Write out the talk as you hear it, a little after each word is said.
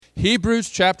Hebrews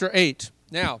chapter 8.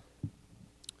 Now,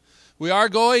 we are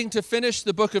going to finish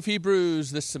the book of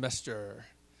Hebrews this semester,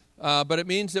 but it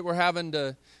means that we're having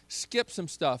to skip some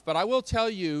stuff. But I will tell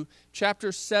you,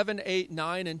 chapters 7, 8,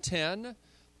 9, and 10,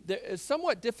 it's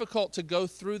somewhat difficult to go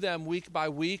through them week by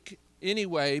week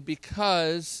anyway,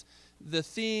 because the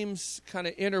themes kind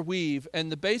of interweave,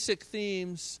 and the basic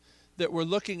themes that we're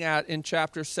looking at in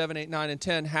chapters 7, 8, 9, and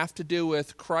 10 have to do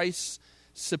with Christ's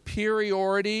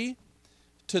superiority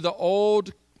to the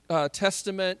Old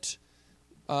Testament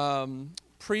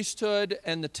priesthood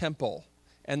and the temple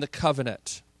and the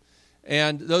covenant.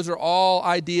 And those are all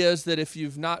ideas that if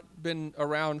you've not been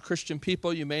around Christian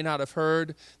people, you may not have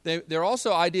heard. They're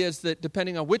also ideas that,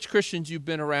 depending on which Christians you've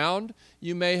been around,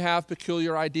 you may have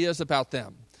peculiar ideas about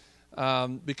them.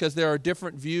 Because there are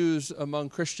different views among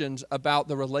Christians about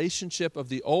the relationship of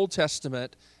the Old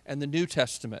Testament and the New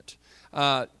Testament.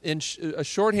 In a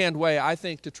shorthand way, I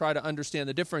think, to try to understand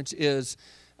the difference is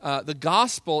the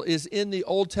gospel is in the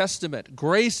Old Testament.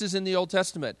 Grace is in the Old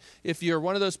Testament. If you're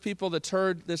one of those people that's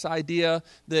heard this idea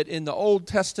that in the Old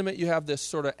Testament you have this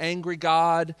sort of angry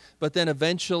God, but then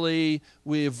eventually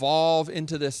we evolve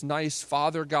into this nice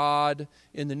Father God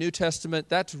in the New Testament,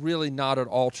 that's really not at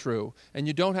all true. And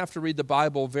you don't have to read the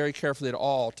Bible very carefully at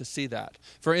all to see that.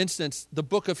 For instance, the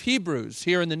book of Hebrews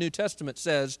here in the New Testament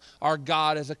says our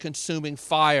God is a consuming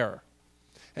fire.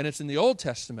 And it's in the Old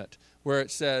Testament where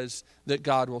it says that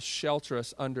God will shelter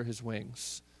us under his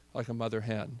wings like a mother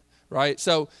hen, right?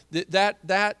 So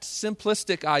that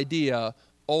simplistic idea,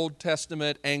 Old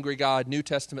Testament angry God, New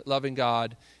Testament loving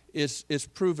God, is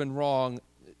proven wrong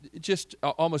just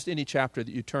almost any chapter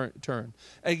that you turn.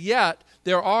 And yet,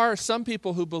 there are some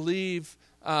people who believe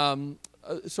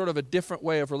sort of a different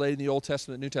way of relating the Old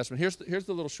Testament and New Testament. Here's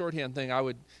the little shorthand thing I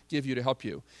would give you to help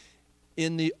you.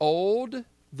 In the Old,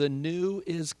 the new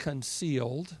is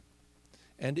concealed,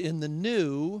 and in the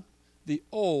new, the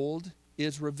old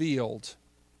is revealed.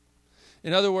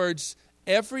 In other words,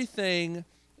 everything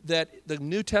that the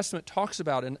New Testament talks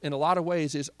about in a lot of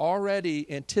ways is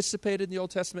already anticipated in the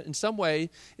Old Testament. In some way,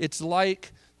 it's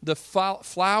like the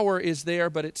flower is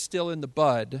there, but it's still in the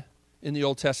bud in the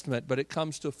Old Testament, but it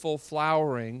comes to full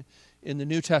flowering in the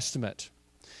New Testament.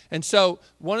 And so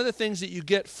one of the things that you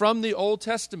get from the Old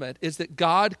Testament is that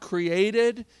God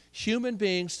created human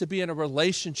beings to be in a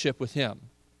relationship with him.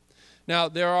 Now,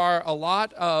 there are a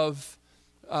lot of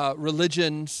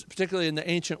religions, particularly in the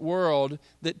ancient world,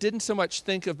 that didn't so much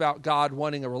think about God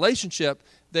wanting a relationship.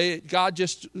 God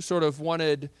just sort of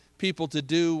wanted people to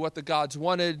do what the gods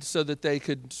wanted so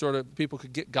that people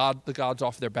could get the gods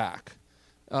off their back.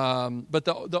 But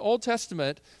the Old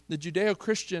Testament, the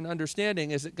Judeo-Christian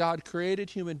understanding is that God created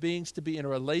human beings to be in a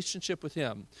relationship with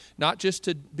him, not just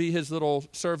to be his little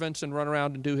servants and run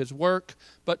around and do his work,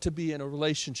 but to be in a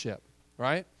relationship,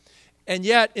 right? And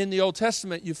yet, in the Old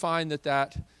Testament, you find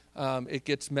that it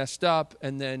gets messed up,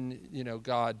 and then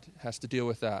God has to deal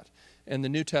with that. And the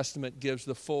New Testament gives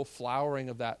the full flowering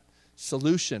of that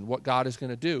solution, what God is going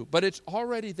to do. But it's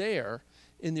already there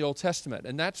in the Old Testament,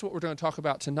 and that's what we're going to talk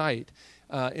about tonight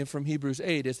from Hebrews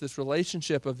 8, is this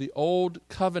relationship of the Old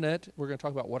Covenant. We're going to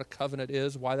talk about what a covenant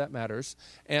is, why that matters,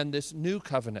 and this new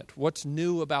covenant. What's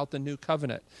new about the new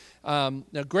covenant? Now,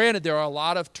 granted, there are a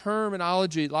lot of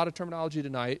terminology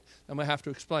tonight I'm going to have to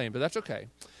explain, but that's okay.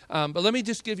 But let me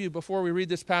just give you, before we read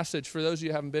this passage, for those of you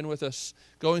who haven't been with us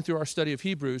going through our study of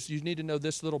Hebrews, you need to know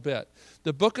this little bit.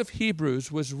 The book of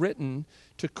Hebrews was written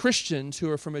to Christians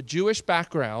who are from a Jewish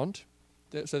background.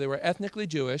 So they were ethnically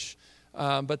Jewish,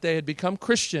 but they had become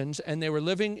Christians, and they were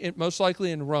living most likely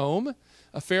in Rome,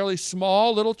 a fairly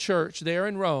small little church there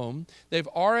in Rome. They've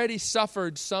already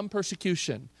suffered some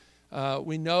persecution.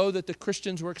 We know that the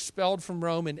Christians were expelled from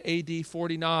Rome in AD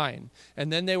 49,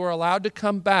 and then they were allowed to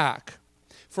come back.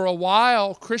 For a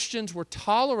while, Christians were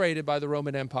tolerated by the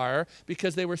Roman Empire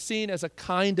because they were seen as a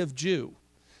kind of Jew.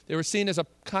 They were seen as a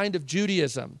kind of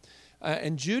Judaism.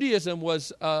 And Judaism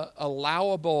was an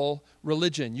allowable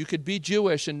religion. You could be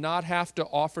Jewish and not have to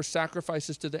offer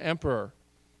sacrifices to the emperor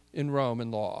in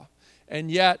Roman law. And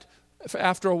yet,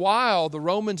 after a while, the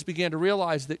Romans began to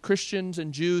realize that Christians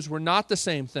and Jews were not the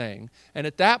same thing. And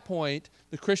at that point,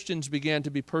 the Christians began to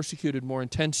be persecuted more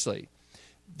intensely.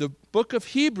 The book of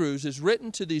Hebrews is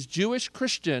written to these Jewish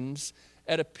Christians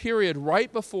at a period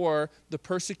right before the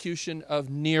persecution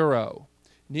of Nero.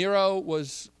 Nero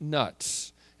was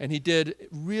nuts. And he did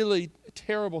really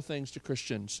terrible things to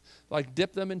Christians, like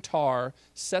dip them in tar,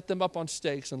 set them up on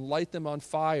stakes, and light them on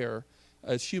fire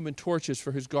as human torches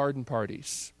for his garden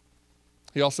parties.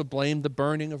 He also blamed the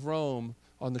burning of Rome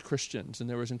on the Christians, and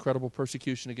there was incredible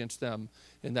persecution against them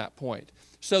in that point.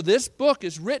 So this book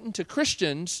is written to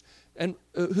Christians and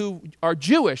who are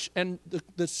Jewish. And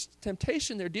the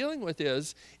temptation they're dealing with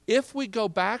is, if we go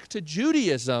back to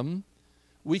Judaism,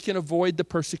 we can avoid the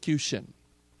persecution.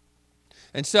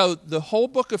 And so the whole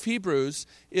book of Hebrews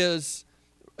is,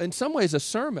 in some ways, a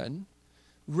sermon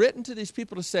written to these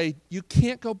people to say, you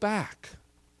can't go back.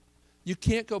 You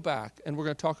can't go back. And we're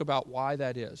going to talk about why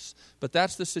that is. But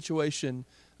that's the situation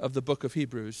of the book of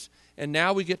Hebrews. And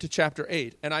now we get to chapter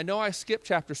 8. And I know I skipped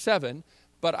chapter 7,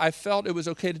 but I felt it was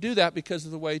okay to do that because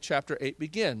of the way chapter 8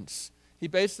 begins. He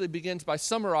basically begins by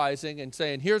summarizing and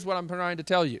saying, here's what I'm trying to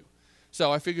tell you.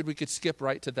 So I figured we could skip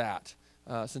right to that,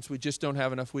 since we just don't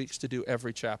have enough weeks to do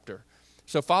every chapter.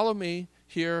 So follow me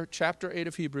here, chapter 8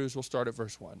 of Hebrews. We'll start at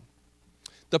verse 1.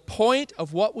 The point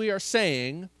of what we are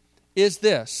saying is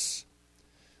this: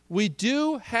 we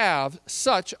do have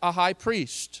such a high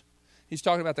priest. He's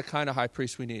talking about the kind of high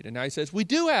priest we need. And now he says, we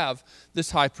do have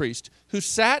this high priest who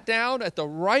sat down at the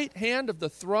right hand of the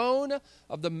throne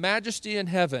of the majesty in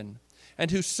heaven,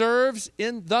 and who serves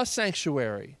in the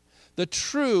sanctuary, the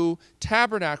true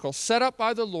tabernacle set up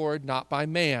by the Lord, not by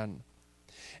man.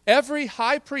 Every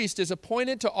high priest is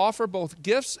appointed to offer both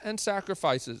gifts and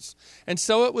sacrifices. And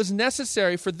so it was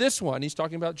necessary for this one, he's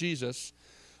talking about Jesus,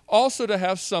 also to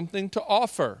have something to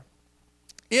offer.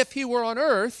 If he were on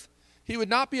earth, he would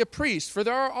not be a priest, for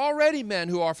there are already men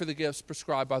who offer the gifts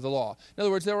prescribed by the law. In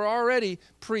other words, there were already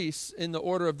priests in the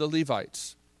order of the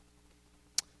Levites.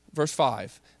 Verse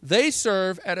 5, they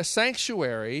serve at a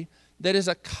sanctuary that is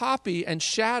a copy and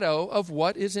shadow of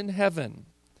what is in heaven.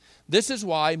 This is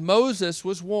why Moses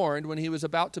was warned when he was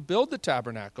about to build the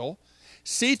tabernacle,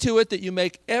 see to it that you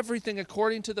make everything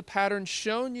according to the pattern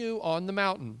shown you on the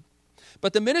mountain.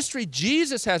 But the ministry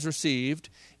Jesus has received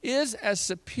is as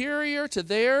superior to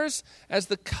theirs as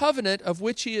the covenant of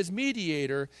which he is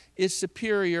mediator is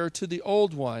superior to the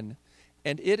old one,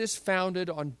 and it is founded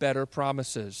on better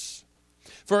promises.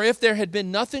 For if there had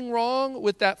been nothing wrong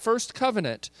with that first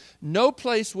covenant, no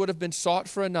place would have been sought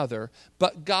for another,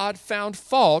 but God found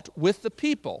fault with the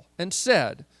people and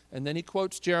said, and then he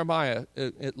quotes Jeremiah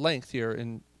at length here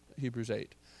in Hebrews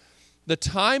 8, the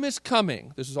time is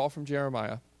coming, this is all from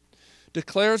Jeremiah,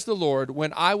 declares the Lord,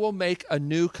 when I will make a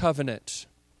new covenant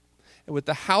with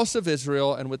the house of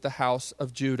Israel and with the house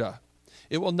of Judah.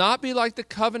 It will not be like the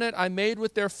covenant I made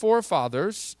with their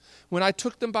forefathers when I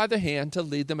took them by the hand to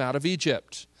lead them out of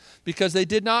Egypt, because they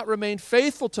did not remain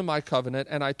faithful to my covenant,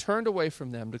 and I turned away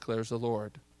from them, declares the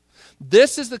Lord.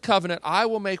 This is the covenant I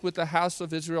will make with the house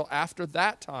of Israel after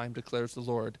that time, declares the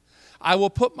Lord. I will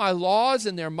put my laws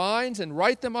in their minds and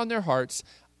write them on their hearts.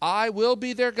 I will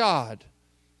be their God,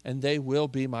 and they will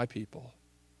be my people.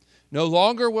 No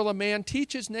longer will a man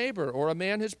teach his neighbor or a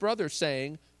man his brother,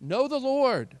 saying, know the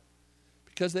Lord,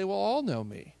 because they will all know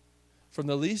me, from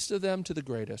the least of them to the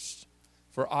greatest.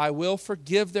 For I will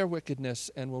forgive their wickedness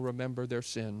and will remember their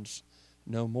sins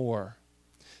no more.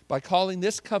 By calling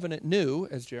this covenant new,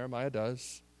 as Jeremiah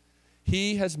does,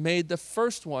 he has made the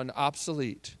first one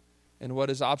obsolete, and what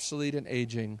is obsolete and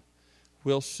aging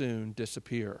will soon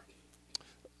disappear.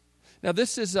 Now,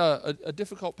 this is a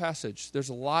difficult passage.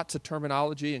 There's lots of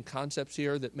terminology and concepts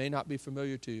here that may not be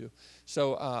familiar to you.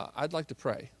 So I'd like to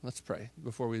pray. Let's pray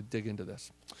before we dig into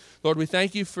this. Lord, we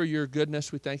thank you for your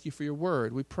goodness. We thank you for your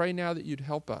word. We pray now that you'd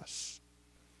help us.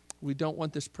 We don't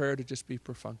want this prayer to just be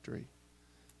perfunctory.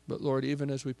 But, Lord,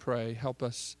 even as we pray, help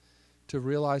us to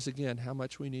realize again how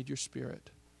much we need your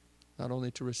Spirit, not only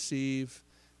to receive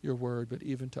your word, but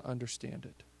even to understand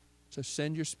it. So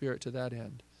send your Spirit to that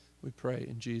end. We pray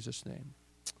in Jesus' name.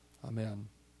 Amen.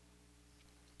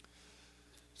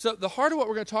 So the heart of what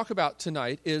we're going to talk about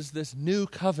tonight is this new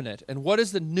covenant. And what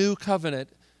is the new covenant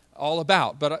all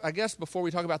about? But I guess before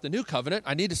we talk about the new covenant,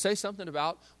 I need to say something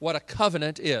about what a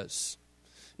covenant is.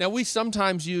 Now, we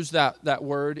sometimes use that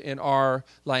word in our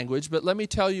language, but let me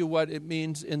tell you what it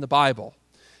means in the Bible.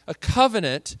 A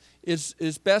covenant is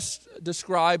best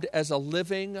described as a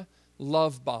living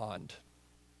love bond.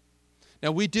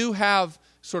 Now, we do have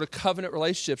sort of covenant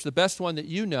relationships. The best one that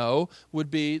you know would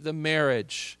be the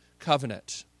marriage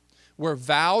covenant, where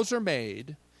vows are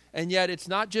made, and yet it's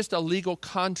not just a legal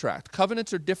contract.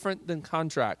 Covenants are different than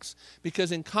contracts,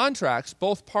 because in contracts,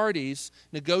 both parties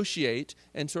negotiate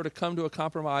and sort of come to a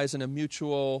compromise and a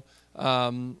mutual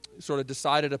sort of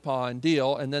decided upon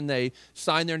deal, and then they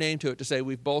sign their name to it to say,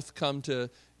 we've both come to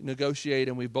negotiate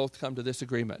and we've both come to this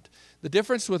agreement. The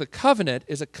difference with a covenant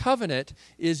is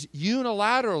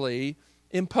unilaterally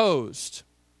imposed.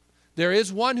 There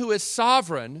is one who is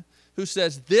sovereign who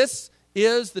says, this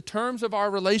is the terms of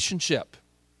our relationship.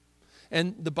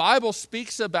 And the Bible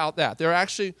speaks about that. There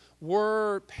actually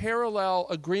were parallel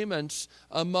agreements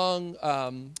among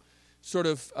sort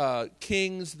of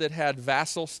kings that had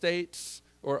vassal states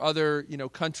or other,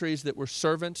 countries that were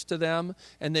servants to them,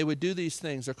 and they would do these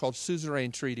things. They're called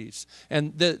suzerain treaties.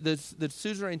 And the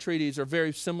suzerain treaties are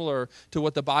very similar to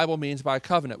what the Bible means by a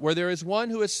covenant, where there is one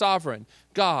who is sovereign,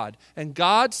 God. And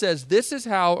God says, this is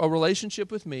how a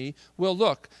relationship with me will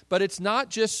look. But it's not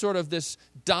just sort of this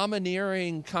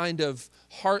domineering kind of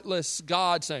heartless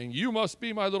God saying, you must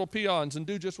be my little peons and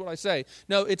do just what I say.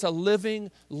 No, it's a living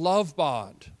love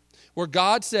bond where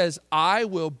God says, I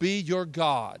will be your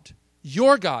God.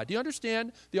 Your God. Do you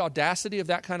understand the audacity of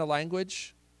that kind of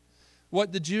language?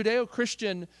 What the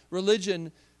Judeo-Christian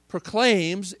religion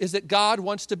proclaims is that God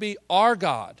wants to be our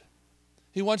God.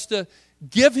 He wants to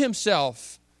give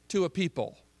himself to a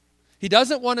people. He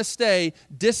doesn't want to stay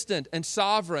distant and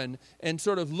sovereign and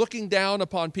sort of looking down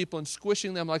upon people and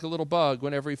squishing them like a little bug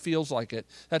whenever he feels like it.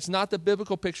 That's not the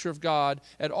biblical picture of God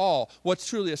at all. What's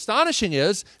truly astonishing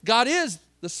is God is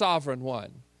the sovereign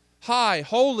one. High,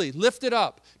 holy, lifted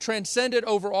up, transcended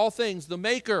over all things, the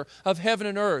maker of heaven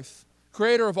and earth,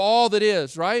 creator of all that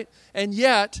is, right? And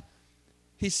yet,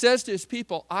 he says to his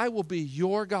people, I will be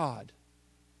your God,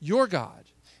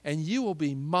 and you will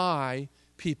be my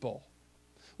people.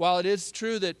 While it is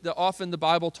true that often the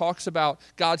Bible talks about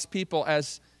God's people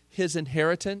as his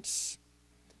inheritance,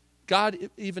 God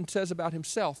even says about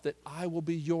himself that I will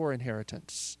be your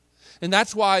inheritance. And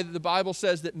that's why the Bible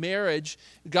says that marriage,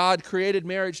 God created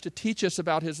marriage to teach us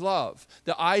about his love.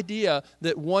 The idea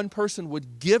that one person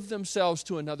would give themselves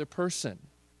to another person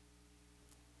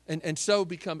and so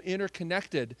become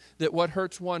interconnected, that what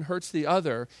hurts one hurts the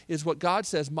other, is what God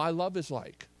says my love is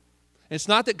like. And it's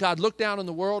not that God looked down on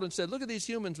the world and said, look at these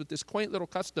humans with this quaint little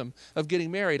custom of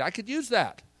getting married. I could use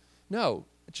that. No,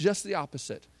 it's just the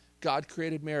opposite. God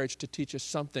created marriage to teach us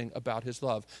something about his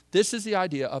love. This is the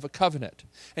idea of a covenant.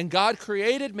 And God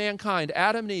created mankind,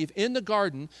 Adam and Eve, in the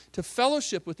garden to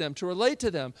fellowship with them, to relate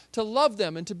to them, to love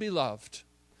them, and to be loved.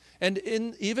 And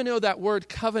even though that word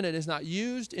covenant is not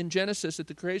used in Genesis at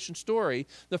the creation story,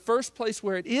 the first place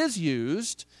where it is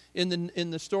used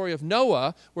in the story of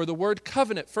Noah, where the word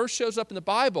covenant first shows up in the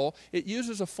Bible, it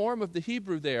uses a form of the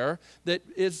Hebrew there that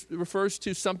refers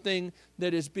to something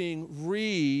that is being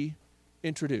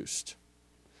reintroduced.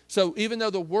 So even though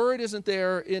the word isn't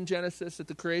there in Genesis at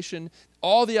the creation,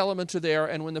 all the elements are there,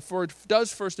 and when the word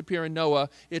does first appear in Noah,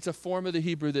 it's a form of the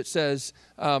Hebrew that says,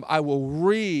 I will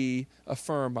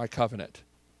reaffirm my covenant.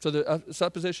 So the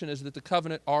supposition is that the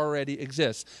covenant already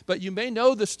exists. But you may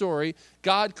know the story.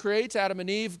 God creates Adam and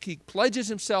Eve. He pledges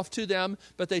himself to them,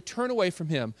 but they turn away from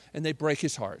him, and they break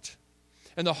his heart.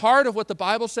 And the heart of what the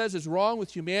Bible says is wrong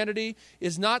with humanity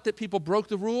is not that people broke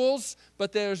the rules,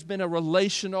 but there's been a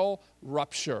relational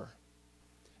rupture.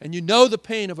 And you know the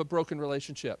pain of a broken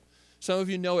relationship. Some of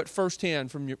you know it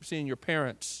firsthand from seeing your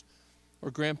parents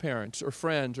or grandparents or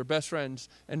friends or best friends,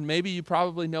 and maybe you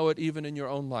probably know it even in your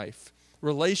own life.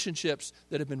 Relationships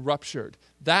that have been ruptured.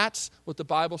 That's what the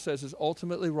Bible says is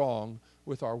ultimately wrong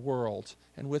with our world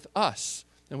and with us.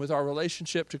 And with our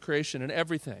relationship to creation and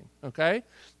everything, okay?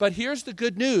 But here's the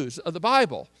good news of the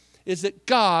Bible, is that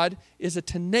God is a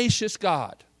tenacious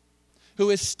God who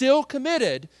is still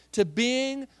committed to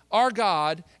being our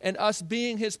God and us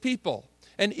being his people.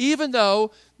 And even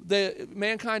though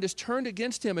mankind has turned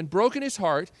against him and broken his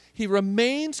heart, he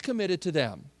remains committed to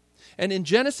them. And in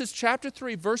Genesis chapter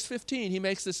 3, verse 15, he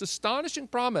makes this astonishing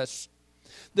promise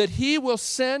that he will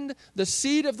send the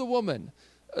seed of the woman,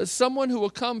 someone who will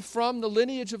come from the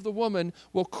lineage of the woman,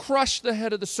 will crush the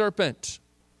head of the serpent.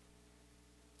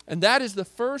 And that is the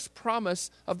first promise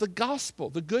of the gospel,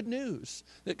 the good news,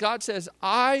 that God says,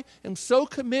 I am so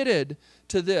committed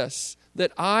to this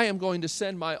that I am going to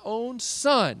send my own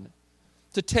son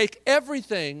to take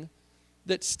everything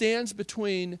that stands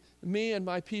between me and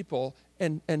my people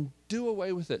and do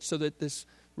away with it so that this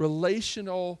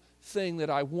relational thing that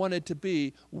I wanted to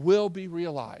be will be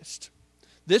realized.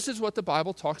 This is what the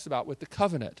Bible talks about with the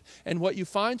covenant. And what you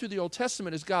find through the Old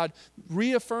Testament is God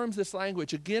reaffirms this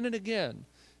language again and again.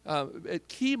 At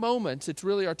key moments, it's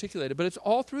really articulated, but it's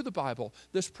all through the Bible.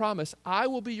 This promise, I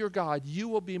will be your God, you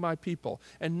will be my people,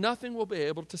 and nothing will be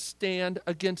able to stand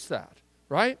against that,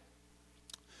 right?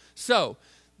 So,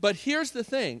 but here's the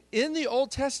thing. In the Old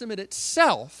Testament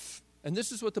itself, and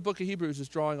this is what the book of Hebrews is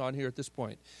drawing on here at this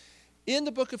point, in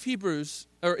the book of Hebrews,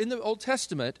 or in the Old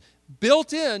Testament,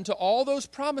 built into all those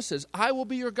promises, I will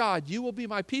be your God, you will be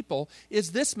my people,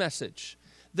 is this message,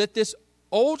 that this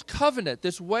old covenant,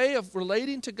 this way of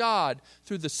relating to God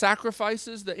through the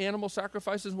sacrifices, the animal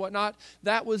sacrifices and whatnot,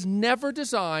 that was never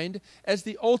designed as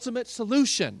the ultimate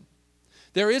solution.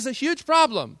 There is a huge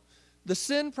problem The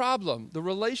sin problem, the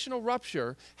relational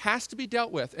rupture, has to be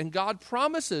dealt with. And God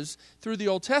promises through the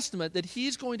Old Testament that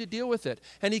he's going to deal with it.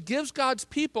 And he gives God's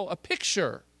people a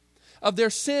picture of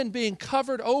their sin being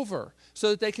covered over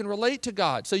so that they can relate to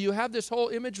God. So you have this whole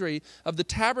imagery of the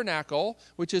tabernacle,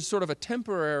 which is sort of a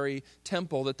temporary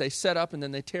temple that they set up and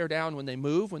then they tear down when they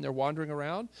move, when they're wandering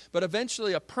around. But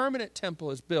eventually a permanent temple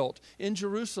is built in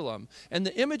Jerusalem. And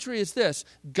the imagery is this: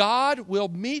 God will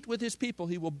meet with his people.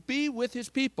 He will be with his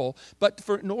people. But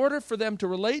in order for them to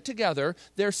relate together,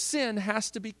 their sin has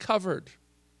to be covered.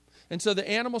 And so the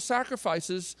animal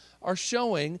sacrifices are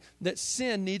showing that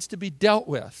sin needs to be dealt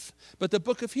with. But the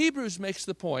book of Hebrews makes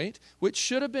the point, which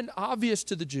should have been obvious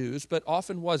to the Jews, but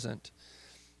often wasn't,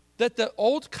 that the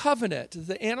old covenant,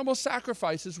 the animal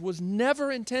sacrifices, was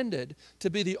never intended to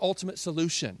be the ultimate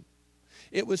solution.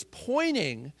 It was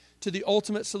pointing to the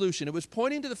ultimate solution. It was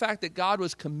pointing to the fact that God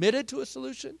was committed to a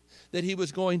solution, that he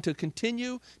was going to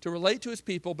continue to relate to his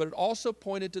people, but it also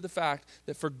pointed to the fact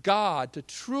that for God to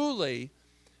truly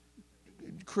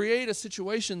create a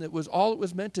situation that was all it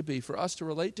was meant to be, for us to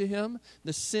relate to him,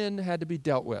 the sin had to be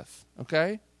dealt with,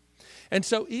 okay? And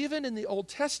so even in the Old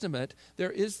Testament,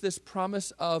 there is this promise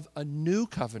of a new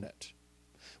covenant,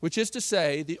 which is to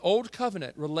say the old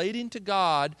covenant relating to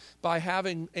God by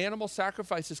having animal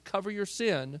sacrifices cover your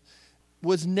sin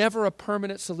was never a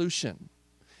permanent solution.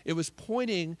 It was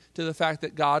pointing to the fact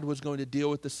that God was going to deal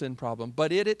with the sin problem,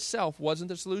 but it itself wasn't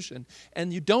the solution.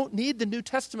 And you don't need the New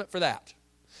Testament for that.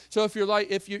 So if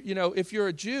you're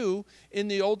a Jew in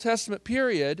the Old Testament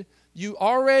period, you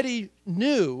already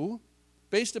knew,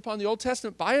 based upon the Old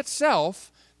Testament by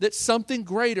itself, that something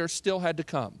greater still had to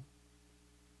come.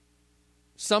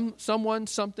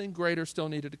 Something greater still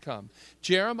needed to come.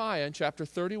 Jeremiah, in chapter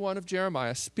 31 of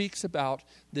Jeremiah, speaks about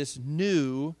this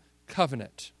new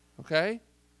covenant. Okay?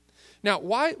 Now,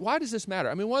 why does this matter?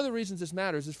 I mean, one of the reasons this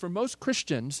matters is for most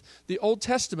Christians, the Old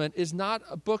Testament is not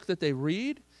a book that they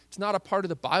read. It's not a part of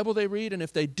the Bible they read, and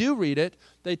if they do read it,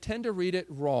 they tend to read it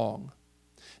wrong.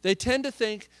 They tend to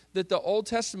think that the Old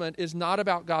Testament is not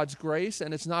about God's grace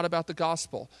and it's not about the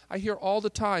gospel. I hear all the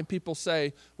time people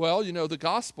say, well, the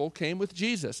gospel came with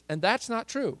Jesus, and that's not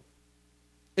true.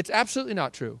 It's absolutely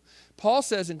not true. Paul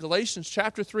says in Galatians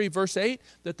chapter 3, verse 8,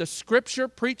 that the Scripture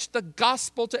preached the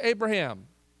gospel to Abraham.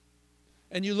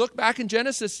 And you look back in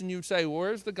Genesis and you say,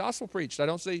 where's the gospel preached? I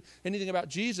don't see anything about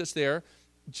Jesus there.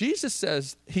 Jesus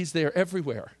says he's there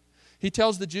everywhere. He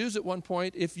tells the Jews at one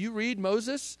point, if you read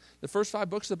Moses, the first 5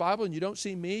 books of the Bible, and you don't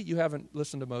see me, you haven't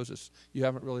listened to Moses. You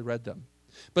haven't really read them.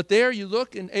 But there you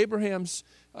look in Abraham's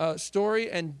story,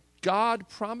 and God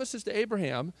promises to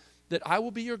Abraham that I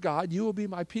will be your God, you will be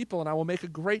my people, and I will make a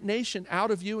great nation out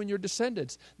of you and your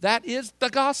descendants. That is the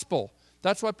gospel.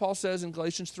 That's why Paul says in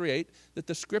Galatians 3:8 that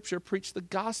the Scripture preached the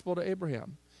gospel to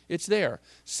Abraham. It's there.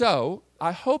 So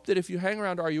I hope that if you hang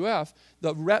around RUF,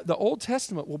 the Old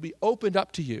Testament will be opened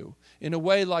up to you in a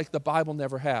way like the Bible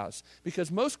never has.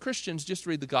 Because most Christians just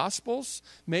read the Gospels.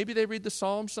 Maybe they read the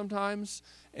Psalms sometimes.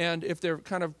 And if they're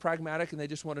kind of pragmatic and they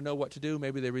just want to know what to do,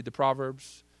 maybe they read the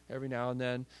Proverbs every now and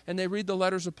then. And they read the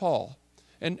letters of Paul.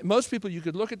 And most people, you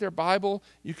could look at their Bible,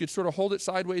 you could sort of hold it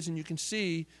sideways, and you can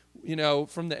see,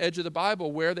 from the edge of the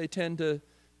Bible where they tend to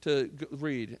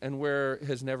read and where it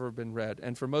has never been read.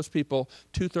 And for most people,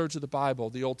 2/3 of the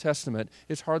Bible, the Old Testament,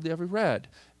 is hardly ever read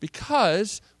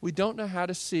because we don't know how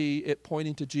to see it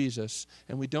pointing to Jesus,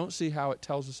 and we don't see how it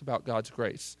tells us about God's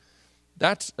grace.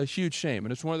 That's a huge shame,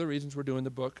 and it's one of the reasons we're doing the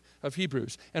book of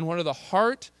Hebrews. And one of the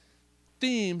heart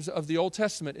themes of the Old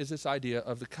Testament is this idea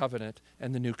of the covenant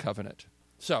and the new covenant.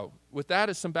 So, with that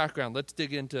as some background, let's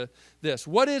dig into this.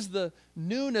 What is the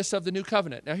newness of the new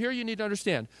covenant? Now, here you need to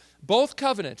understand, both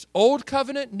covenants, Old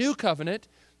Covenant, New Covenant,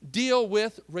 deal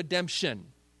with redemption.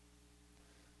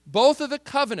 Both of the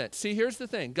covenants, see, here's the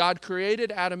thing. God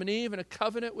created Adam and Eve in a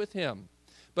covenant with him.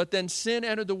 But then sin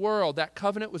entered the world. That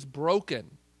covenant was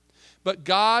broken. But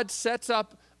God sets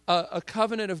up a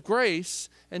covenant of grace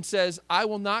and says, I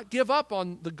will not give up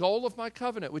on the goal of my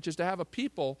covenant, which is to have a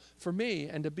people for me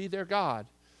and to be their God.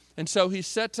 And so he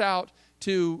sets out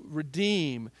to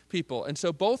redeem people. And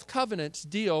so both covenants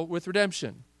deal with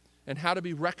redemption and how to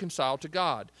be reconciled to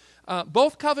God.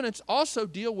 Both covenants also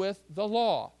deal with the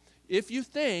law. If you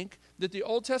think that the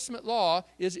Old Testament law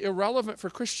is irrelevant for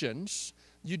Christians,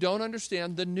 you don't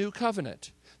understand the new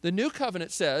covenant. The new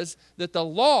covenant says that the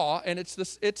law, and it's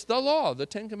the law, the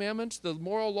Ten Commandments, the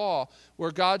moral law, where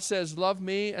God says, love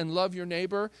me and love your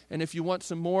neighbor. And if you want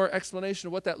some more explanation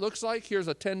of what that looks like, here's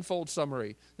a tenfold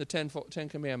summary, the Ten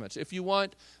Commandments. If you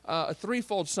want a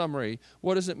threefold summary,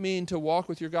 what does it mean to walk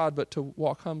with your God, but to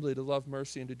walk humbly, to love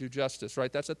mercy, and to do justice,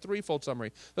 right? That's a threefold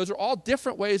summary. Those are all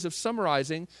different ways of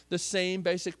summarizing the same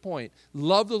basic point.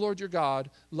 Love the Lord your God,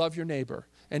 love your neighbor.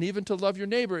 And even to love your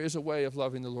neighbor is a way of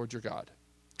loving the Lord your God.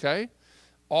 Okay?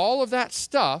 All of that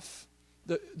stuff,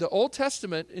 the Old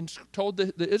Testament told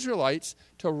the Israelites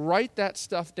to write that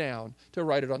stuff down, to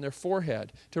write it on their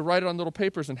forehead, to write it on little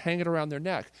papers and hang it around their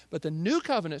neck. But the New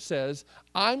Covenant says,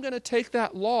 I'm going to take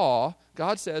that law,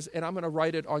 God says, and I'm going to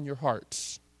write it on your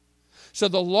hearts. So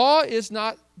the law is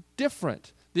not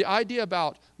different. The idea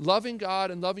about loving God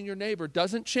and loving your neighbor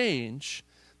doesn't change.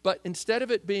 But instead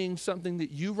of it being something that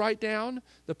you write down,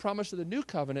 the promise of the new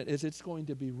covenant is it's going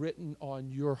to be written on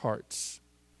your hearts.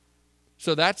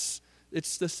 So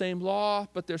it's the same law,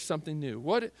 but there's something new.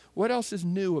 What else is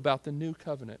new about the new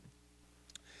covenant?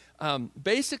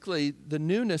 Basically, the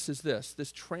newness is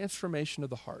this transformation of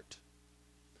the heart.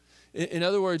 In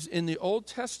other words, in the Old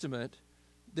Testament,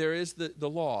 there is the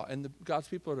law, and God's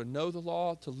people are to know the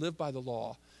law, to live by the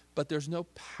law, but there's no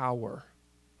power.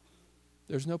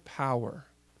 There's no power.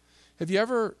 Have you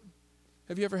ever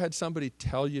had somebody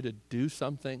tell you to do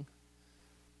something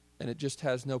and it just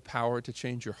has no power to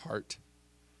change your heart?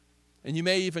 And you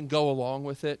may even go along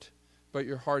with it, but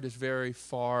your heart is very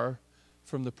far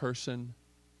from the person.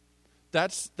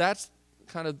 That's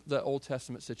kind of the Old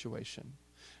Testament situation.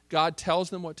 God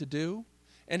tells them what to do,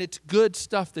 and it's good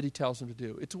stuff that he tells them to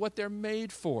do. It's what they're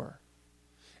made for.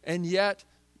 And yet,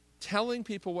 telling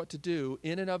people what to do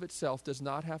in and of itself does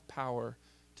not have power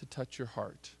to touch your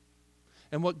heart.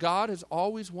 And what God has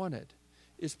always wanted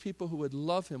is people who would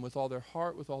love him with all their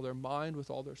heart, with all their mind, with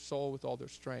all their soul, with all their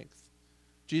strength.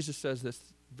 Jesus says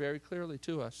this very clearly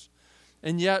to us.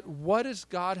 And yet, what does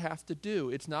God have to do?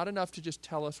 It's not enough to just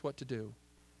tell us what to do.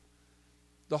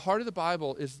 The heart of the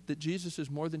Bible is that Jesus is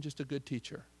more than just a good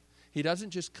teacher. He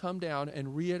doesn't just come down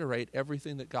and reiterate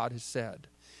everything that God has said.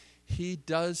 He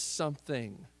does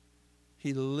something.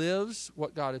 He lives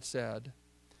what God had said.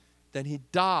 Then he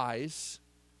dies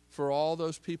for all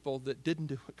those people that didn't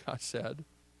do what God said.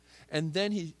 And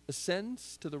then he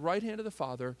ascends to the right hand of the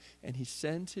Father, and he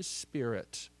sends his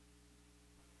Spirit.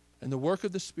 And the work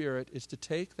of the Spirit is to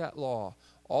take that law,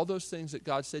 all those things that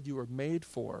God said you were made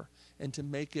for, and to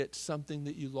make it something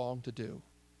that you long to do.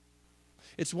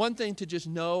 It's one thing to just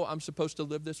know I'm supposed to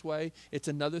live this way. It's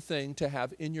another thing to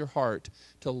have in your heart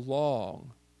to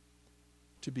long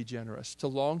to be generous, to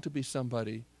long to be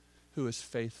somebody who is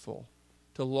faithful,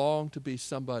 to long to be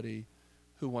somebody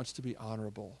who wants to be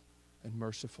honorable and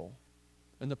merciful.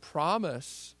 And the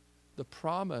promise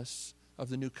of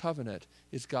the new covenant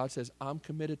is God says, I'm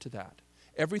committed to that.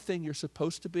 Everything you're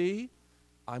supposed to be,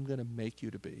 I'm going to make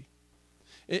you to be.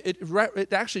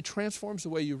 It actually transforms the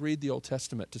way you read the Old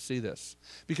Testament to see this.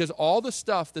 Because all the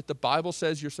stuff that the Bible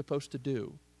says you're supposed to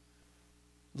do,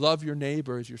 love your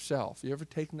neighbor as yourself. You ever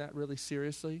taken that really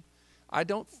seriously? I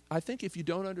think if you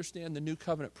don't understand the new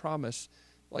covenant promise,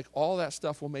 like all that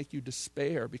stuff will make you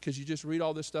despair because you just read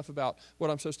all this stuff about what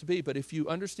I'm supposed to be. But if you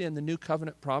understand the new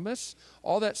covenant promise,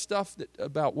 all that stuff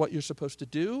about what you're supposed to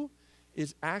do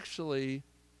is actually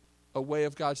a way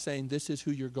of God saying, this is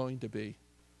who you're going to be.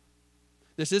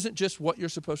 This isn't just what you're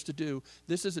supposed to do.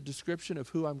 This is a description of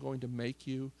who I'm going to make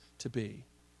you to be.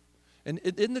 And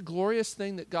isn't the glorious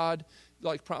thing that God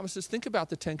promises? Think about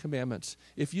the Ten Commandments.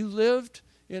 If you lived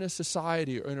in a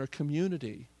society or in a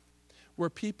community where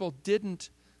people didn't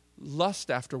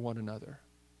lust after one another,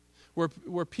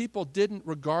 where people didn't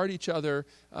regard each other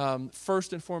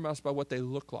first and foremost by what they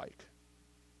look like,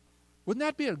 wouldn't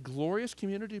that be a glorious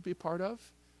community to be part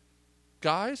of?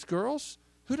 Guys, girls,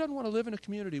 who doesn't want to live in a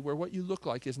community where what you look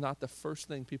like is not the first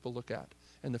thing people look at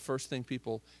and the first thing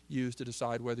people use to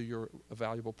decide whether you're a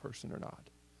valuable person or not?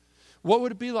 What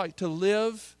would it be like to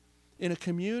live in a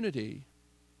community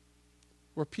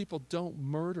where people don't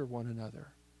murder one another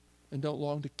and don't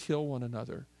long to kill one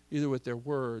another, either with their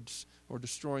words or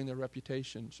destroying their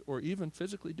reputations or even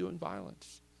physically doing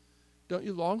violence? Don't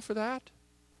you long for that?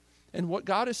 And what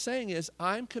God is saying is,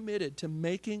 I'm committed to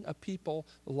making a people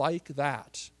like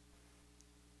that.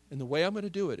 And the way I'm going to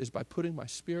do it is by putting my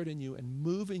Spirit in you and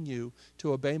moving you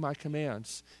to obey my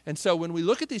commands. And so when we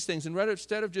look at these things, and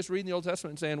instead of just reading the Old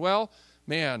Testament and saying, well,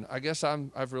 man, I guess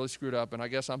I've really screwed up and I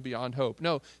guess I'm beyond hope.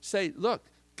 No, say, look,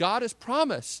 God has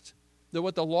promised that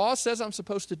what the law says I'm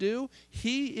supposed to do,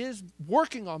 he is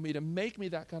working on me to make me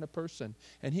that kind of person.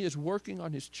 And he is working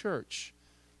on his church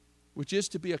which is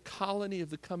to be a colony of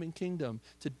the coming kingdom,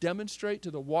 to demonstrate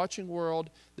to the watching world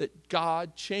that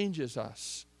God changes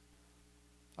us.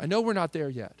 I know we're not there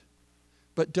yet,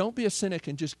 but don't be a cynic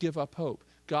and just give up hope.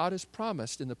 God has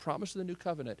promised, in the promise of the new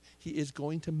covenant, he is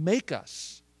going to make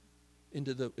us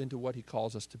into what he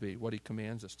calls us to be, what he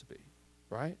commands us to be,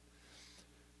 right?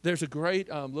 There's a great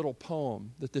little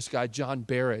poem that this guy, John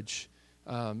Berridge,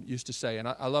 used to say, and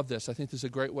I love this. I think this is a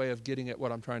great way of getting at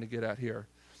what I'm trying to get at here.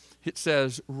 It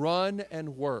says, "Run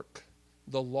and work,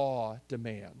 the law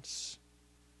demands,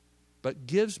 but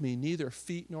gives me neither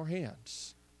feet nor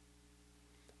hands.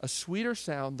 A sweeter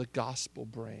sound the gospel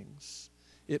brings.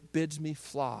 It bids me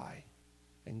fly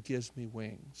and gives me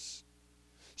wings."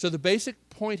 So the basic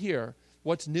point here,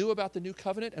 what's new about the new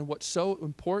covenant and what's so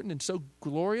important and so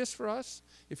glorious for us,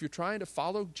 if you're trying to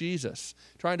follow Jesus,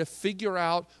 trying to figure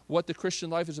out what the Christian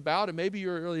life is about, and maybe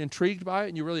you're really intrigued by it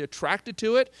and you're really attracted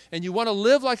to it, and you want to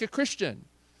live like a Christian,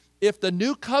 if the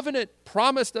new covenant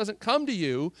promise doesn't come to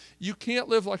you, you can't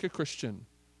live like a Christian.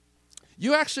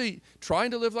 You actually trying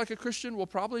to live like a Christian will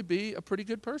probably be a pretty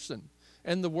good person,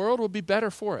 and the world will be better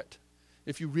for it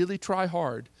if you really try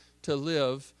hard to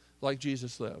live like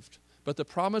Jesus lived. But the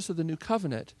promise of the new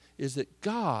covenant is that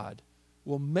God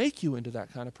will make you into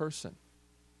that kind of person.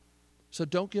 So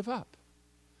don't give up.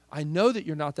 I know that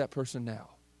you're not that person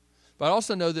now, but I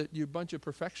also know that you're a bunch of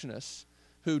perfectionists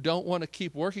who don't want to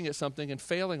keep working at something and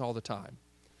failing all the time.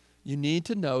 You need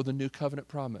to know the new covenant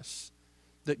promise,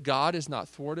 that God is not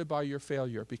thwarted by your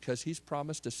failure because he's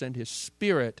promised to send his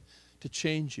Spirit to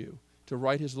change you, to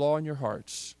write his law in your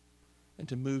hearts, and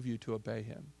to move you to obey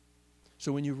him.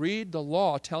 So when you read the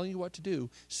law telling you what to do,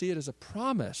 see it as a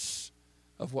promise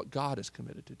of what God is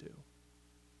committed to do.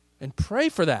 And pray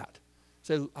for that.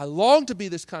 Say, I long to be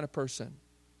this kind of person.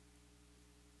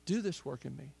 Do this work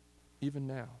in me, even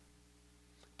now.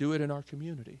 Do it in our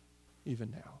community, even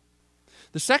now.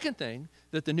 The second thing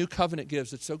that the new covenant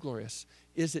gives that's so glorious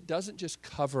is it doesn't just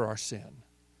cover our sin,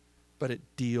 but it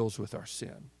deals with our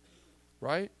sin,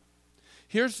 right?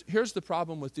 Here's the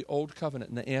problem with the old covenant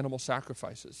and the animal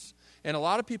sacrifices. And a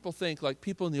lot of people think like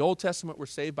people in the Old Testament were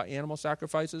saved by animal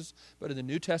sacrifices, but in the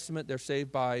New Testament they're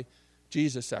saved by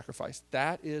Jesus' sacrifice.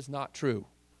 That is not true.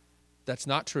 That's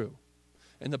not true.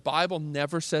 And the Bible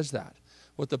never says that.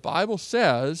 What the Bible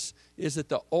says is that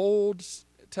the Old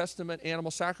Testament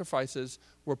animal sacrifices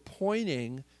were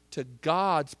pointing to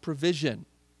God's provision.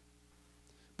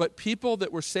 But people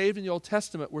that were saved in the Old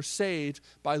Testament were saved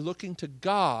by looking to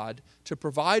God to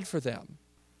provide for them.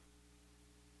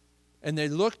 And they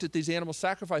looked at these animal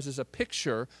sacrifices as a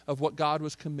picture of what God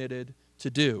was committed to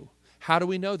do. How do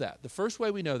we know that? The first way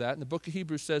we know that, and the book of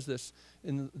Hebrews says this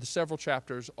in the several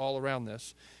chapters all around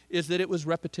this, is that it was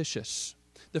repetitious.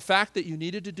 The fact that you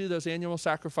needed to do those annual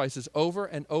sacrifices over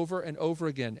and over and over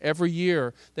again. Every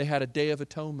year they had a Day of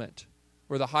Atonement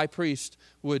where the high priest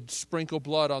would sprinkle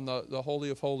blood on the Holy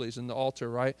of Holies in the altar,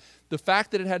 right? The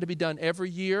fact that it had to be done every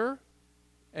year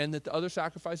and that the other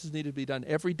sacrifices needed to be done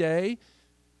every day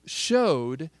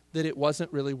showed that it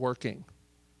wasn't really working.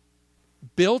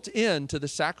 Built into the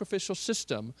sacrificial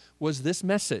system was this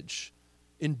message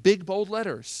in big, bold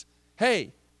letters.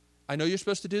 Hey, I know you're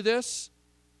supposed to do this.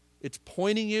 It's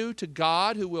pointing you to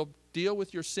God who will deal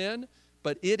with your sin,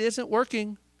 but it isn't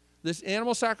working. These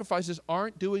animal sacrifices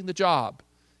aren't doing the job.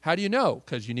 How do you know?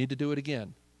 Because you need to do it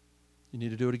again. You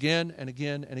need to do it again and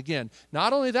again and again.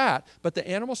 Not only that, but the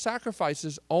animal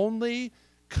sacrifices only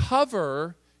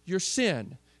cover your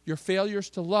sin, your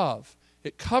failures to love.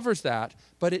 It covers that,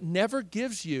 but it never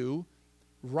gives you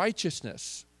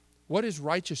righteousness. What is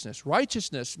righteousness?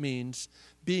 Righteousness means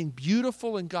being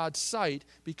beautiful in God's sight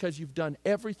because you've done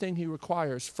everything he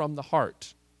requires from the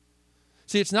heart.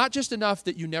 See, it's not just enough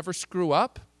that you never screw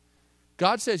up.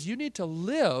 God says you need to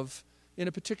live in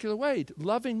a particular way,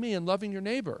 loving me and loving your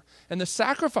neighbor. And the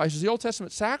sacrifices, the Old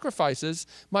Testament sacrifices,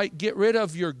 might get rid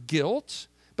of your guilt,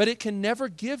 but it can never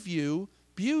give you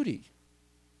beauty.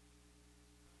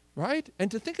 Right? And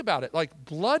to think about it, like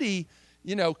bloody,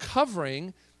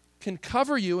 covering can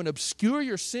cover you and obscure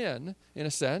your sin, in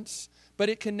a sense, but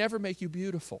it can never make you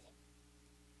beautiful.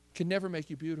 It can never make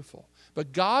you beautiful.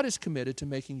 But God is committed to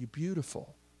making you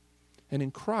beautiful. And in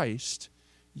Christ,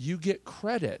 you get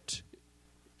credit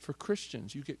for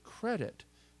Christians. You get credit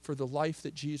for the life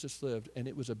that Jesus lived, and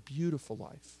it was a beautiful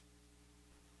life.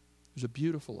 It was a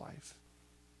beautiful life.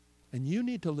 And you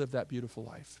need to live that beautiful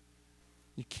life.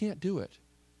 You can't do it.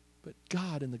 But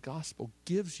God in the gospel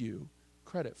gives you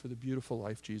credit for the beautiful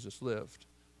life Jesus lived,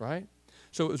 right?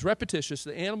 So it was repetitious.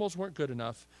 The animals weren't good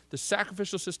enough. The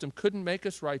sacrificial system couldn't make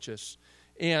us righteous.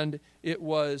 And it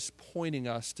was pointing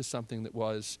us to something that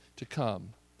was to come.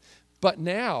 But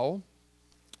now,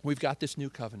 we've got this new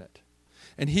covenant.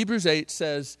 And Hebrews 8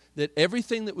 says that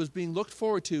everything that was being looked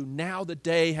forward to, now the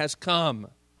day has come.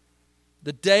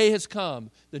 The day has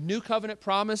come. The new covenant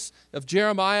promise of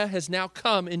Jeremiah has now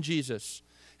come in Jesus.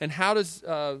 And how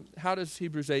does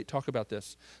Hebrews 8 talk about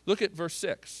this? Look at verse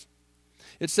 6.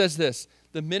 It says this: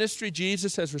 the ministry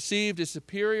Jesus has received is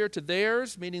superior to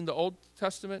theirs, meaning the Old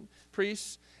Testament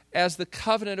priests, as the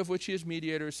covenant of which he is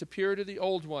mediator is superior to the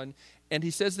old one. And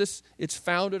he says this, it's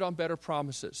founded on better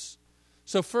promises.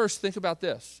 So first, think about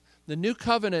this. The new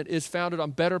covenant is founded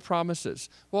on better promises.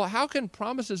 Well, how can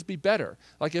promises be better?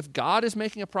 Like if God is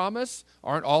making a promise,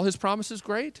 aren't all his promises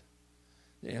great?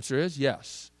 The answer is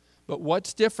yes. But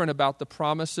what's different about the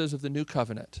promises of the new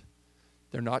covenant?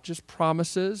 They're not just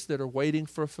promises that are waiting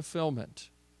for fulfillment.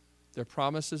 They're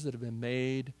promises that have been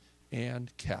made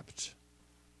and kept.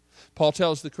 Paul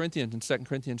tells the Corinthians in 2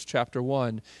 Corinthians chapter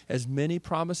 1, as many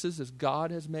promises as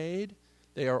God has made,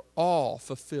 they are all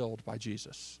fulfilled by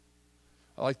Jesus.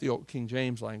 I like the old King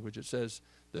James language. It says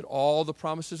that all the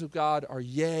promises of God are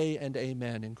yea and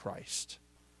amen in Christ.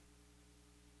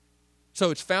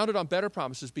 So it's founded on better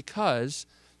promises because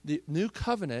the new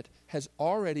covenant has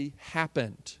already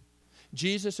happened.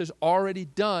 Jesus has already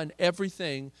done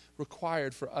everything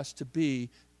required for us to be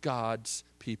God's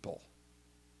people.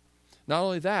 Not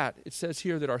only that, it says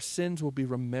here that our sins will be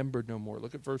remembered no more.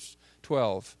 Look at verse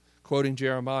 12, quoting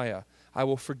Jeremiah. I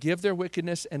will forgive their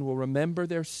wickedness and will remember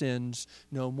their sins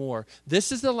no more.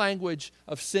 This is the language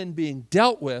of sin being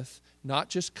dealt with, not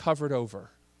just covered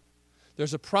over.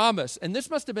 There's a promise, and this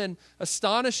must have been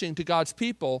astonishing to God's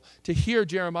people to hear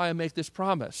Jeremiah make this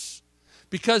promise,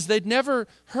 because they'd never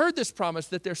heard this promise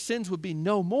that their sins would be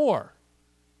no more.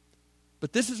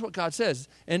 But this is what God says.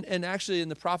 And actually in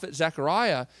the prophet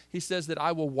Zechariah, he says that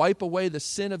I will wipe away the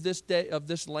sin of this day, of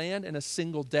this land in a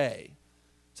single day.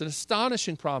 It's an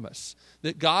astonishing promise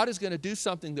that God is going to do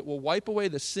something that will wipe away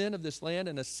the sin of this land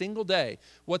in a single day.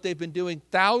 What they've been doing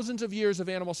thousands of years of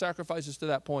animal sacrifices to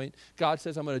that point, God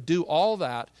says, I'm going to do all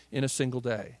that in a single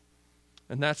day.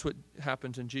 And that's what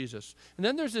happens in Jesus. And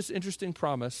then there's this interesting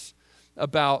promise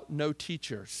about no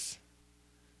teachers.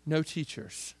 No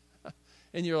teachers.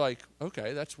 And you're like,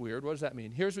 okay, that's weird. What does that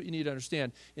mean? Here's what you need to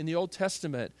understand. In the Old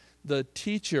Testament, the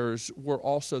teachers were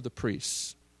also the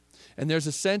priests. And there's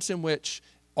a sense in which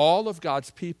all of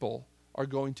God's people are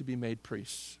going to be made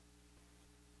priests.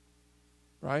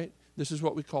 Right? This is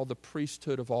what we call the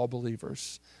priesthood of all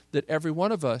believers. That every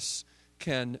one of us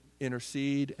can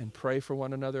intercede and pray for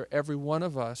one another. Every one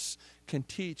of us can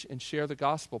teach and share the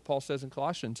gospel. Paul says in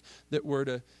Colossians that we're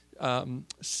to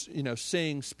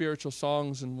sing spiritual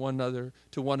songs and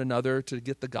to one another to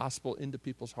get the gospel into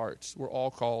people's hearts. We're all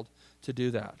called to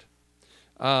do that.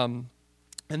 And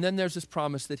then there's this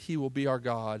promise that he will be our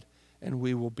God and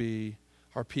we will be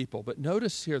our people. But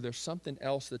notice here, there's something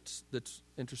else that's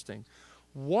interesting.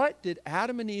 What did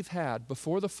Adam and Eve had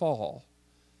before the fall,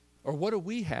 or what do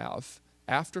we have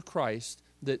after Christ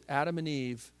that Adam and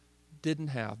Eve didn't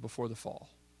have before the fall?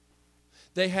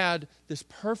 They had this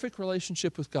perfect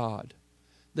relationship with God.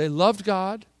 They loved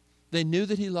God. They knew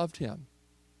that he loved him.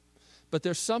 But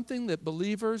there's something that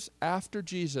believers after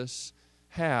Jesus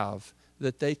have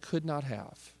that they could not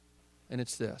have. And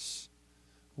it's this.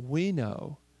 We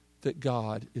know that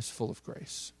God is full of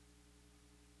grace.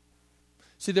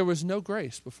 See, there was no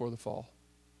grace before the fall.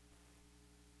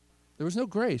 There was no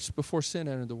grace before sin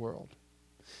entered the world.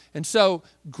 And so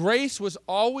grace was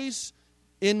always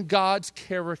in God's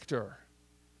character,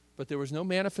 but there was no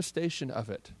manifestation of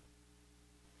it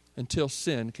until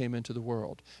sin came into the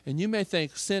world. And you may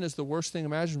think sin is the worst thing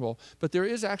imaginable, but there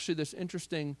is actually this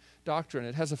interesting doctrine.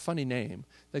 It has a funny name.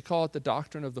 They call it the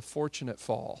doctrine of the fortunate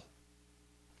fall.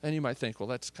 And you might think, well,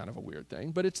 that's kind of a weird thing.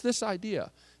 But it's this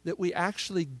idea that we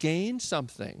actually gain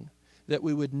something that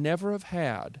we would never have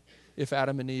had if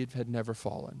Adam and Eve had never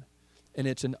fallen. And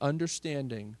it's an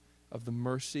understanding of the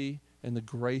mercy and the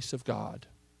grace of God.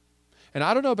 And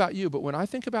I don't know about you, but when I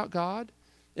think about God,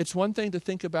 it's one thing to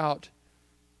think about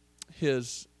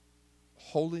his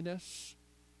holiness,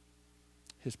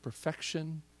 his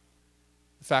perfection,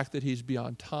 the fact that he's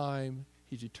beyond time,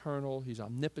 he's eternal, he's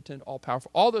omnipotent,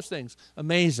 all-powerful, all those things,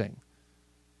 amazing.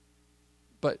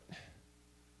 But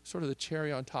sort of the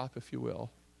cherry on top, if you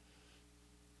will,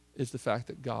 is the fact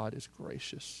that God is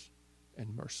gracious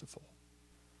and merciful.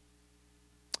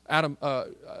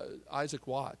 Isaac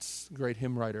Watts, great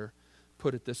hymn writer,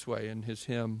 put it this way in his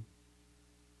hymn.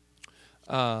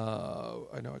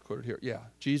 I know I quoted here. Yeah,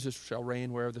 Jesus shall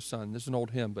reign wherever the sun. This is an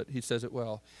old hymn, but he says it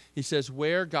well. He says,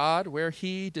 where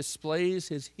he displays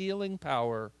his healing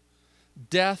power,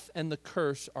 death and the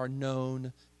curse are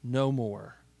known no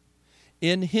more.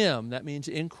 In him, that means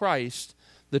in Christ,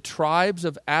 the tribes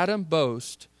of Adam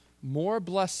boast more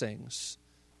blessings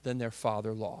than their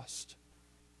father lost.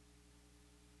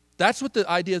 That's what the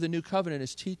idea of the new covenant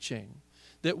is teaching,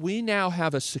 that we now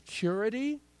have a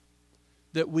security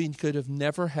that we could have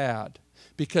never had,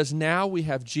 because now we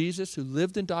have Jesus who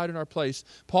lived and died in our place.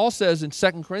 Paul says in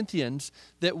 2 Corinthians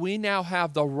that we now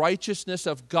have the righteousness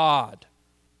of God.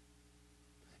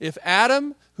 If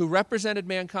Adam, who represented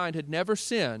mankind, had never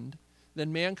sinned,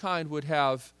 then mankind would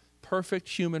have perfect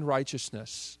human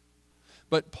righteousness.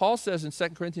 But Paul says in 2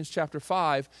 Corinthians chapter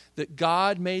 5 that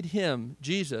God made him,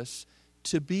 Jesus,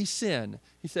 to be sin.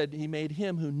 He said he made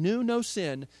him who knew no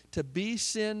sin to be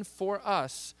sin for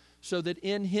us, so that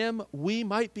in him we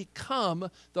might become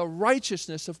the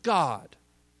righteousness of God.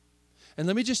 And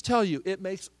let me just tell you, it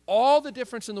makes all the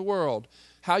difference in the world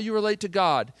how you relate to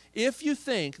God. If you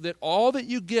think that all that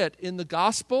you get in the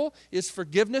gospel is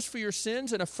forgiveness for your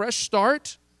sins and a fresh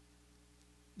start,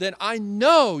 then I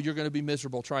know you're going to be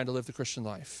miserable trying to live the Christian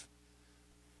life.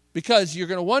 Because you're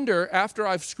going to wonder, after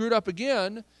I've screwed up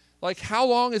again, like, how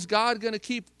long is God going to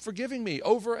keep forgiving me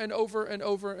over and over and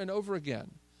over and over again?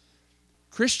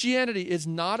 Christianity is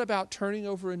not about turning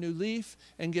over a new leaf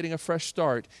and getting a fresh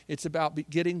start. It's about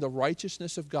getting the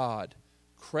righteousness of God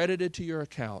credited to your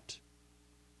account,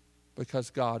 because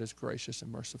God is gracious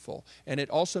and merciful. And it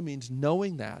also means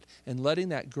knowing that and letting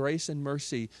that grace and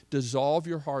mercy dissolve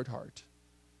your hard heart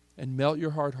and melt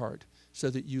your hard heart so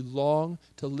that you long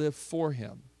to live for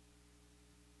him.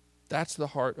 That's the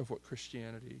heart of what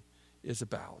Christianity is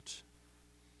about.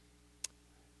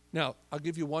 Now, I'll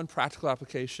give you one practical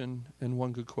application and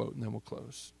one good quote, and then we'll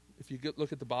close. If you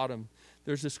look at the bottom,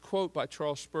 there's this quote by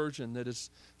Charles Spurgeon that is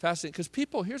fascinating. Because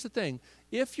people, here's the thing.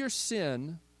 If your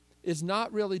sin is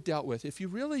not really dealt with, if you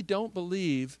really don't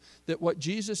believe that what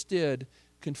Jesus did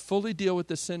can fully deal with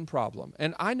the sin problem,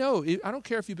 and I know, I don't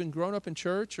care if you've been grown up in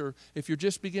church or if you're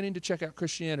just beginning to check out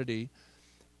Christianity,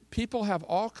 people have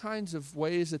all kinds of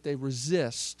ways that they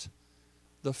resist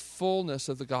the fullness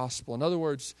of the gospel. In other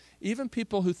words, even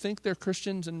people who think they're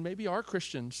Christians and maybe are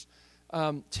Christians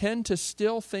tend to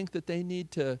still think that they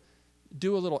need to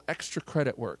do a little extra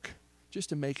credit work just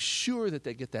to make sure that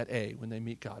they get that A when they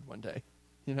meet God one day,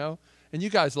 you know? And you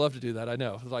guys love to do that, I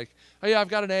know. It's like, oh yeah, I've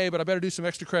got an A, but I better do some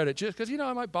extra credit just because,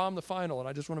 I might bomb the final and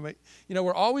I just want to make,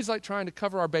 we're always like trying to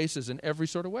cover our bases in every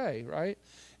sort of way, right?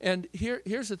 And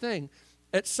here's the thing.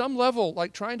 At some level,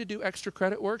 like trying to do extra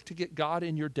credit work to get God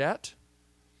in your debt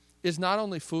is not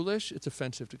only foolish, it's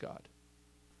offensive to God.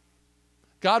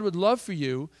 God would love for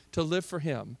you to live for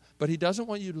him, but he doesn't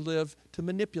want you to live to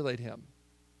manipulate him.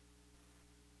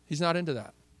 He's not into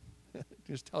that.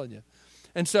 Just telling you.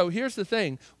 And so here's the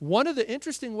thing. One of the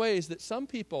interesting ways that some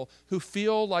people who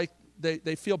feel like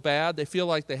they feel bad, they feel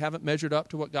like they haven't measured up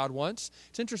to what God wants,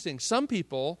 it's interesting. Some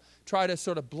people try to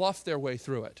sort of bluff their way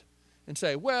through it and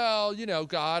say, well,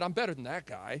 God, I'm better than that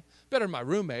guy, better than my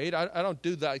roommate. I don't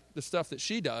do the stuff that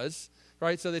she does,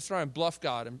 right? So they try and bluff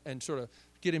God and sort of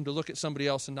get him to look at somebody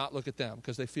else and not look at them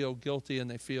because they feel guilty and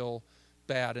they feel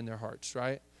bad in their hearts,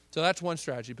 right? So that's one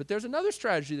strategy. But there's another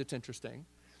strategy that's interesting,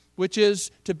 which is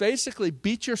to basically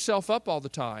beat yourself up all the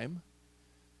time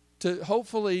to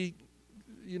hopefully,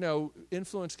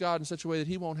 influence God in such a way that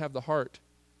he won't have the heart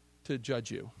to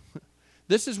judge you.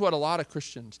 This is what a lot of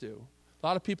Christians do. A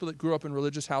lot of people that grew up in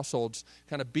religious households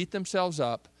kind of beat themselves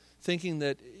up thinking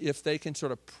that if they can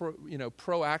sort of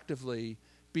proactively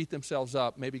beat themselves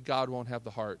up, maybe God won't have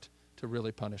the heart to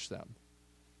really punish them.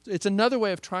 It's another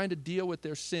way of trying to deal with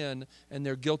their sin and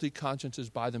their guilty consciences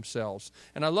by themselves.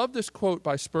 And I love this quote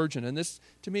by Spurgeon, and this,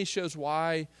 to me, shows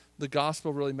why the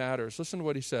gospel really matters. Listen to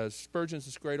what he says. Spurgeon's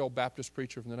this great old Baptist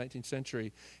preacher from the 19th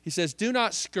century. He says, "Do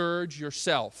not scourge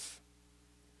yourself.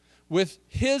 With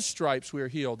his stripes we are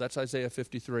healed." That's Isaiah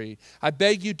 53. "I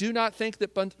beg you, do not think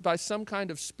that by some kind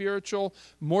of spiritual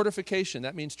mortification,"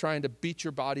 that means trying to beat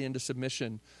your body into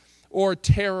submission, "or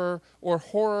terror or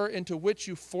horror into which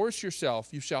you force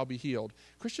yourself, you shall be healed."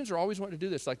 Christians are always wanting to do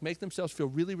this, like make themselves feel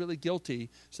really, really guilty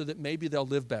so that maybe they'll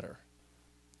live better.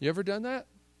 You ever done that?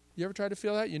 You ever tried to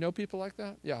feel that? You know people like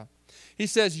that? Yeah. He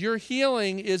says, "Your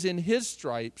healing is in his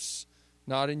stripes,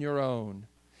 not in your own.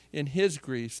 In his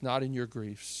griefs, not in your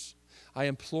griefs. I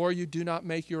implore you, do not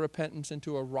make your repentance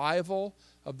into a rival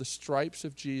of the stripes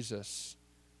of Jesus,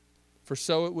 for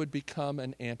so it would become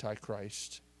an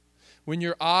antichrist. When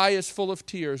your eye is full of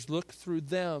tears, look through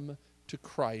them to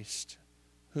Christ,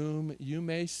 whom you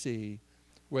may see,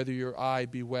 whether your eye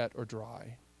be wet or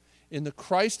dry. In the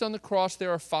Christ on the cross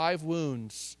there are 5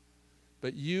 wounds,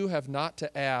 but you have not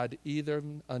to add either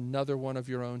another one of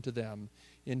your own to them.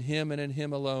 In him and in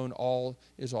him alone all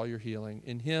your healing.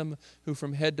 In him who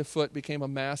from head to foot became a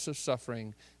mass of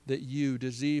suffering, that you,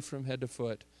 diseased from head to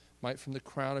foot, might from the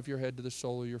crown of your head to the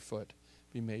sole of your foot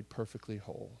be made perfectly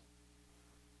whole.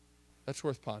 That's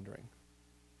worth pondering.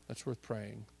 That's worth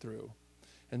praying through.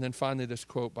 And then finally this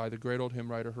quote by the great old hymn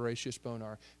writer Horatius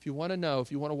Bonar. If you want to know,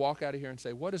 if you want to walk out of here and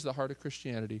say, what is the heart of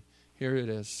Christianity? Here it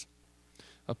is.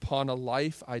 Upon a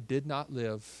life I did not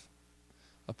live,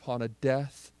 upon a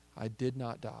death I did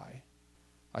not die,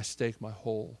 I stake my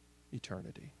whole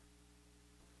eternity.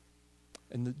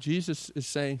 And Jesus is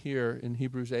saying here in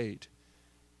Hebrews 8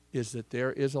 is that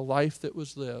there is a life that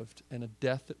was lived and a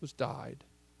death that was died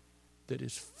that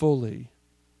is fully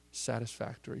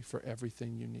satisfactory for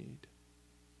everything you need.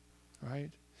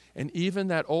 Right? And even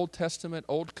that Old Testament,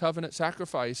 Old Covenant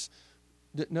sacrifice,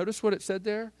 notice what it said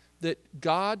there? That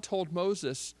God told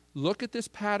Moses, look at this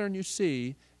pattern you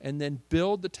see and then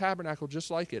build the tabernacle just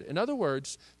like it. In other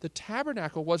words, the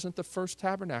tabernacle wasn't the first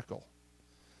tabernacle.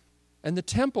 And the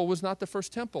temple was not the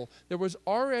first temple. There was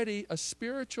already a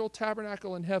spiritual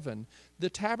tabernacle in heaven. The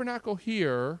tabernacle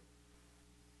here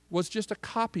was just a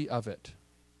copy of it.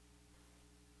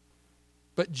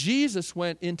 But Jesus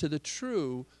went into the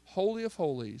true Holy of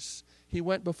Holies. He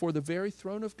went before the very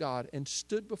throne of God and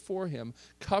stood before him,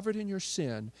 covered in your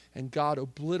sin, and God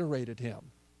obliterated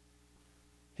him.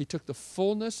 He took the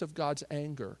fullness of God's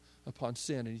anger upon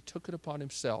sin, and he took it upon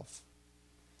himself.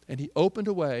 And he opened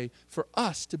a way for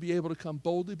us to be able to come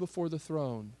boldly before the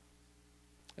throne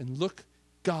and look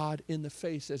God in the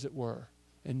face, as it were,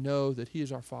 and know that he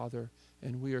is our Father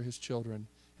and we are his children.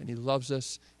 And he loves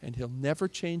us, and he'll never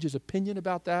change his opinion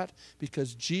about that,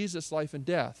 because Jesus' life and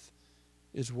death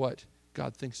is what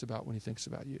God thinks about when he thinks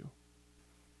about you.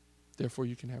 Therefore,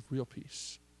 you can have real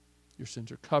peace. Your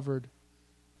sins are covered.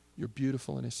 You're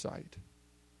beautiful in his sight.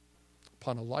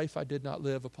 Upon a life I did not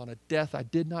live, upon a death I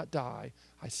did not die,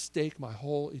 I stake my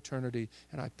whole eternity.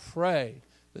 And I pray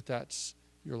that that's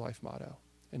your life motto.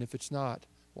 And if it's not,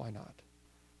 why not?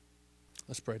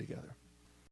 Let's pray together.